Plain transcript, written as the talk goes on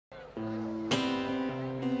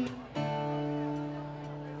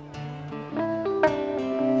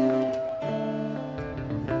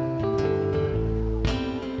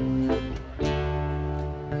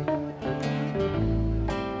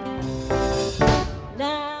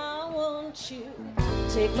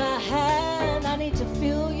Take my hand, I need to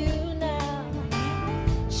feel you now.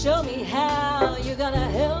 Show me how you're gonna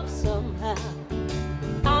help somehow.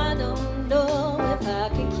 I don't know if I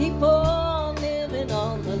can keep on living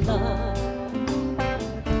on the line.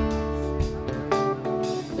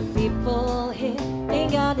 The people here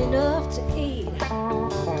ain't got enough to eat.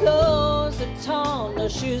 Clothes are torn, no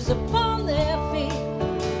shoes upon their feet.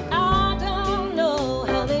 I don't know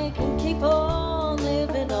how they can keep on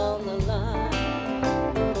living on the line.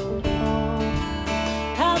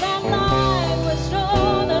 How that line was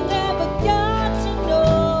drawn, I never got to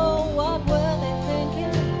know what were they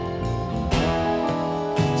thinking.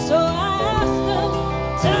 So I asked them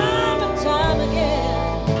time and time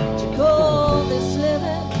again to call this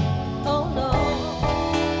living. Oh no,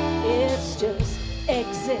 it's just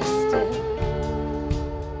existing.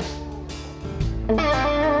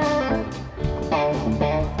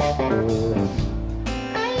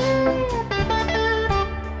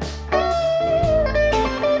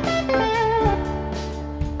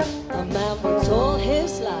 A man works all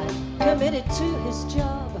his life, committed to his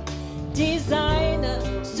job. Designer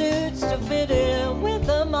suits to fit in with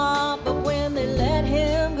the mob. But when they let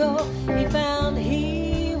him go, he found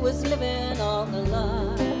he was living on the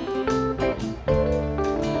line.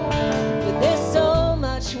 But there's so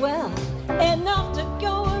much wealth, enough to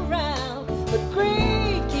go around, but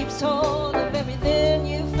greed keeps hold of everything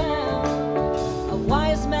you found. A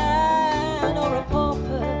wise man or a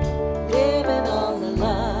pauper living on the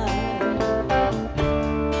line.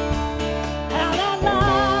 How that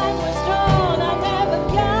line was drawn, I never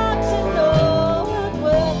got to know what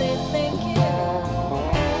were they thinking.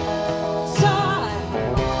 So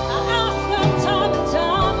I asked them time and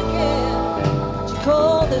time again to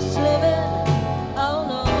call this living. Oh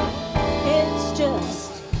no, it's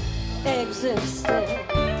just existing.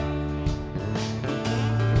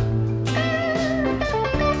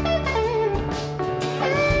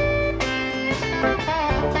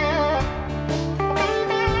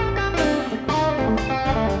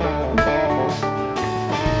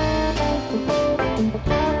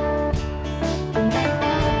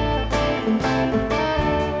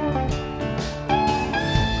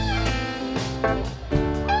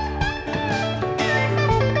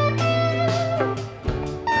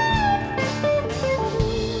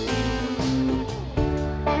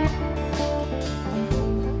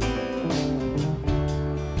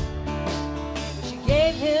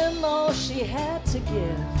 All she had to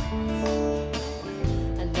give,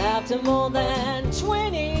 and after more than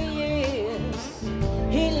 20 years,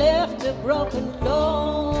 he left her broken,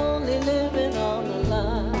 lonely, living on the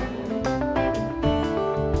line.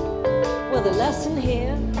 Well, the lesson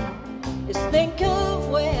here is think of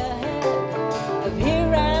where